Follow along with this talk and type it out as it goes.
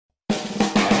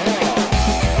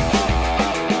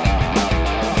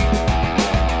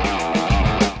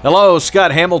Hello,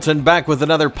 Scott Hamilton back with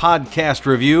another podcast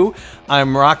review.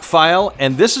 I'm Rockfile,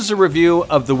 and this is a review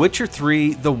of The Witcher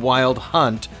 3: The Wild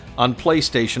Hunt on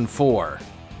PlayStation 4.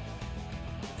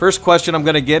 First question I'm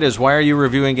going to get is, why are you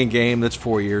reviewing a game that's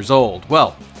 4 years old?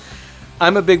 Well,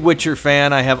 I'm a big Witcher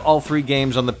fan. I have all three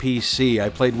games on the PC. I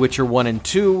played Witcher 1 and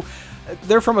 2.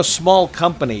 They're from a small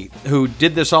company who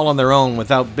did this all on their own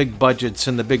without big budgets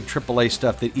and the big AAA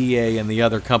stuff that EA and the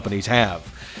other companies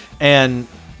have. And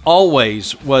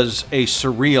always was a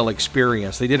surreal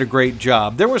experience. They did a great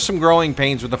job. There were some growing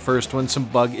pains with the first one, some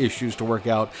bug issues to work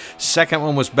out. Second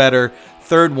one was better.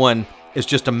 Third one is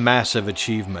just a massive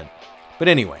achievement. But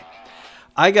anyway,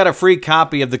 I got a free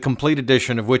copy of the complete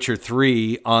edition of Witcher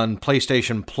 3 on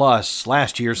PlayStation Plus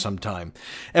last year sometime.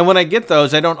 And when I get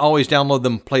those, I don't always download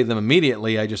them, play them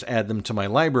immediately. I just add them to my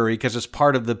library because it's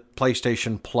part of the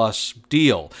PlayStation Plus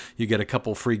deal. You get a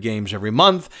couple free games every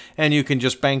month, and you can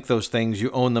just bank those things. You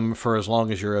own them for as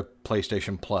long as you're a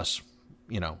PlayStation Plus,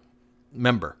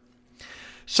 member.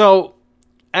 So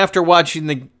after watching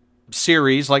the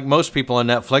series, like most people on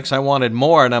Netflix, I wanted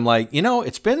more, and I'm like,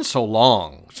 it's been so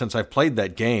long since I've played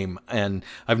that game, and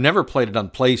I've never played it on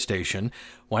PlayStation.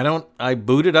 Why don't I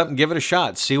boot it up and give it a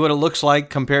shot, see what it looks like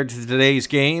compared to today's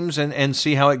games, and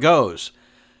see how it goes?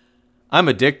 I'm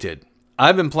addicted.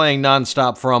 I've been playing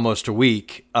nonstop for almost a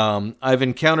week. I've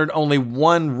encountered only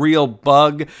one real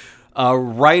bug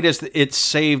right as it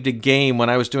saved a game when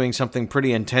I was doing something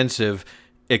pretty intensive.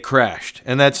 It crashed.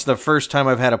 And that's the first time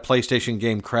I've had a PlayStation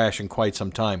game crash in quite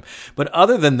some time. But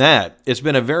other than that, it's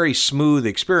been a very smooth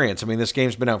experience. I mean, this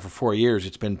game's been out for 4 years.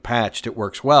 It's been patched. It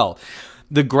works well.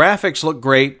 The graphics look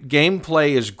great. Gameplay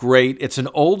is great. It's an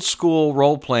old school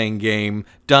role-playing game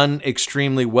done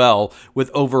extremely well with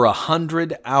over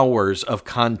 100 hours of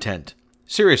content.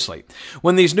 Seriously,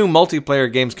 when these new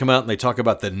multiplayer games come out and they talk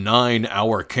about the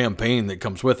 9-hour campaign that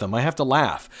comes with them, I have to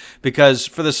laugh because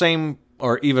for the same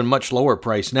or even much lower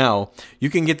price now, you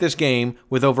can get this game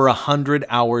with over 100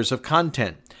 hours of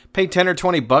content. Pay 10 or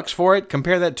 20 bucks for it.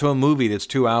 Compare that to a movie that's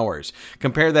 2 hours.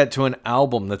 Compare that to an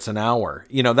album that's an hour.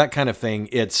 That kind of thing.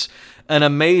 It's an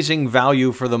amazing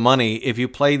value for the money if you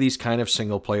play these kind of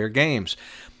single-player games.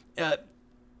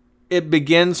 It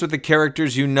begins with the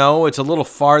characters you know. It's a little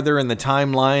farther in the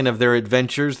timeline of their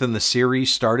adventures than the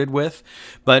series started with.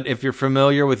 But if you're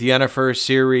familiar with Yennefer,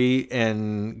 Ciri,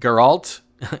 and Geralt,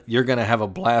 you're going to have a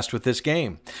blast with this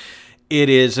game. It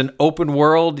is an open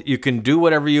world. You can do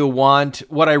whatever you want.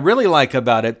 What I really like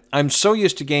about it, I'm so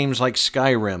used to games like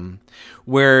Skyrim,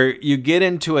 where you get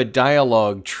into a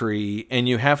dialogue tree and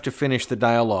you have to finish the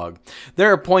dialogue.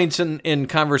 There are points in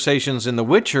conversations in The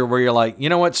Witcher where you're like, you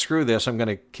know what, screw this, I'm going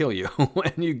to kill you.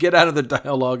 And you get out of the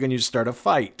dialogue and you start a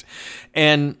fight.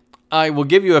 And I will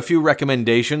give you a few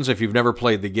recommendations if you've never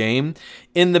played the game.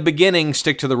 In the beginning,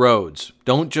 stick to the roads.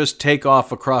 Don't just take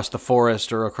off across the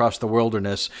forest or across the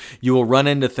wilderness. You will run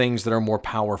into things that are more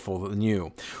powerful than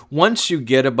you. Once you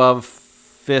get above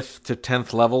 5th to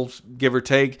 10th levels, give or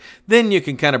take, then you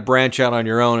can kind of branch out on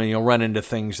your own and you'll run into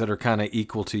things that are kind of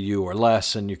equal to you or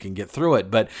less, and you can get through it.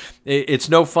 But it's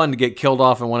no fun to get killed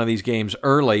off in one of these games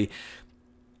early.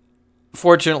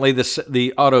 Fortunately,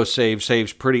 the autosave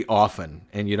saves pretty often,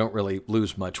 and you don't really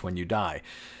lose much when you die.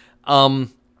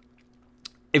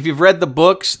 If you've read the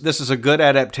books, this is a good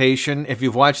adaptation. If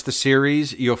you've watched the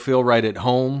series, you'll feel right at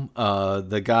home.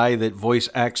 The guy that voice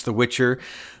acts The Witcher,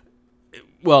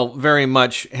 well, very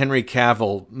much Henry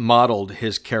Cavill modeled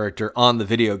his character on the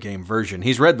video game version.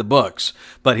 He's read the books,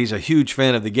 but he's a huge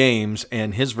fan of the games,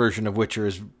 and his version of Witcher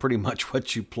is pretty much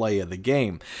what you play in the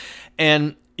game.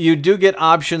 And you do get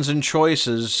options and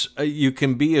choices. You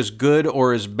can be as good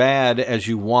or as bad as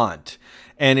you want.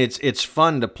 And it's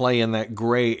fun to play in that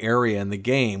gray area in the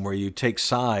game where you take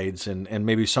sides and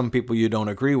maybe some people you don't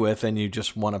agree with and you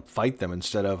just want to fight them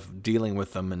instead of dealing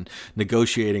with them and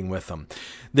negotiating with them.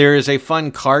 There is a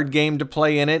fun card game to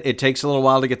play in it. It takes a little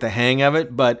while to get the hang of it,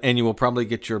 and you will probably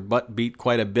get your butt beat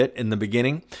quite a bit in the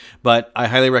beginning. But I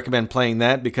highly recommend playing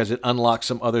that because it unlocks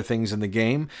some other things in the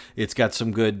game. It's got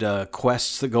some good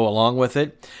quests that go along with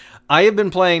it. I have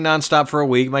been playing nonstop for a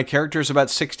week. My character is about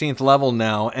 16th level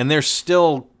now, and there's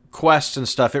still quests and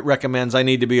stuff it recommends I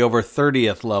need to be over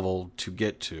 30th level to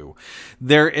get to.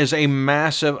 There is a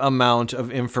massive amount of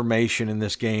information in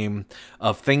this game,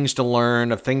 of things to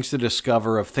learn, of things to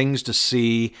discover, of things to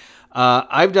see.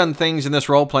 I've done things in this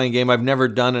role-playing game I've never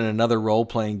done in another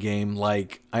role-playing game,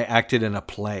 like I acted in a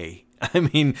play. I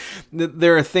mean,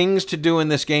 there are things to do in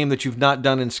this game that you've not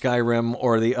done in Skyrim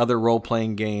or the other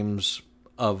role-playing games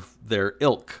of their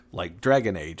ilk, like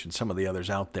Dragon Age and some of the others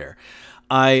out there.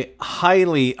 I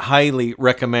highly, highly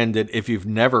recommend it if you've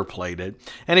never played it.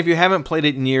 And if you haven't played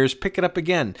it in years, pick it up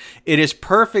again. It is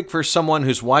perfect for someone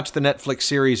who's watched the Netflix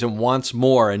series and wants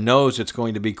more and knows it's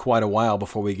going to be quite a while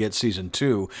before we get season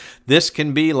 2. This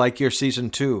can be like your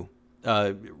season 2.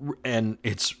 And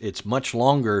it's much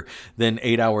longer than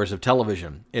 8 hours of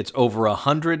television. It's over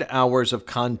 100 hours of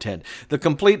content. The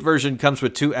complete version comes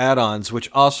with 2 add-ons, which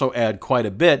also add quite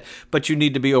a bit, but you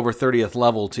need to be over 30th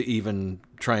level to even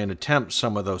try and attempt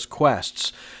some of those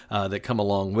quests that come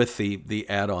along with the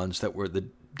add-ons that were the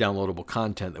downloadable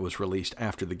content that was released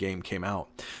after the game came out.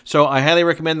 So I highly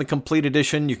recommend the complete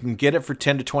edition. You can get it for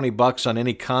 $10 to $20 on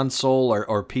any console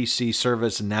or PC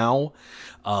service now.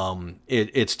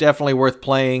 It's definitely worth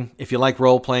playing. If you like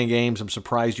role-playing games, I'm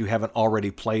surprised you haven't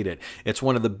already played it. It's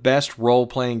one of the best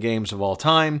role-playing games of all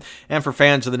time, and for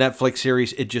fans of the Netflix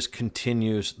series, it just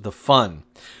continues the fun.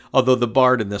 Although the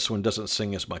bard in this one doesn't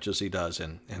sing as much as he does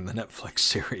in the Netflix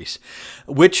series.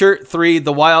 Witcher 3: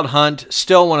 The Wild Hunt,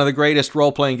 still one of the greatest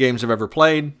role-playing games I've ever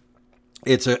played.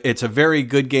 It's a very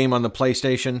good game on the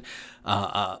PlayStation.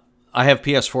 I have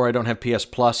PS4, I don't have PS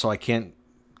Plus, so I can't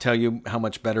tell you how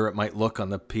much better it might look on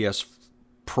the PS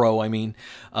Pro, and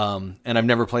I've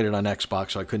never played it on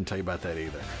Xbox, so I couldn't tell you about that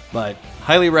either. But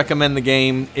highly recommend the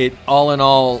game. It all in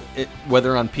all,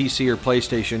 whether on PC or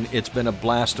PlayStation, it's been a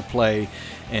blast to play,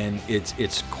 and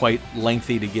it's quite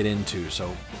lengthy to get into.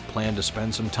 So plan to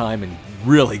spend some time and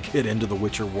really get into the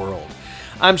Witcher world.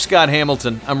 I'm Scott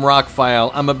Hamilton. I'm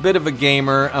Rockfile. I'm a bit of a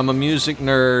gamer. I'm a music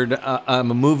nerd. I'm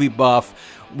a movie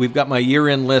buff. We've got my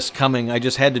year-end list coming. I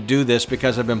just had to do this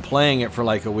because I've been playing it for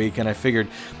like a week, and I figured,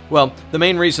 well, the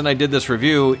main reason I did this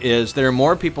review is there are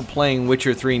more people playing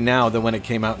Witcher 3 now than when it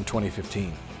came out in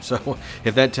 2015. So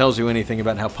if that tells you anything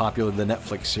about how popular the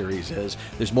Netflix series is,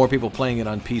 there's more people playing it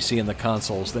on PC and the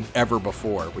consoles than ever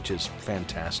before, which is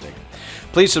fantastic.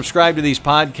 Please subscribe to these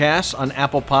podcasts on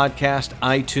Apple Podcast,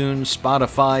 iTunes,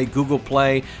 Spotify, Google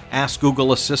Play. Ask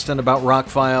Google Assistant about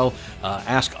Rockfile.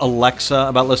 Ask Alexa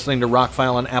about listening to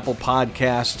Rockfile on Apple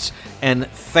Podcasts. And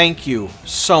thank you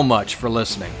so much for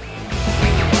listening.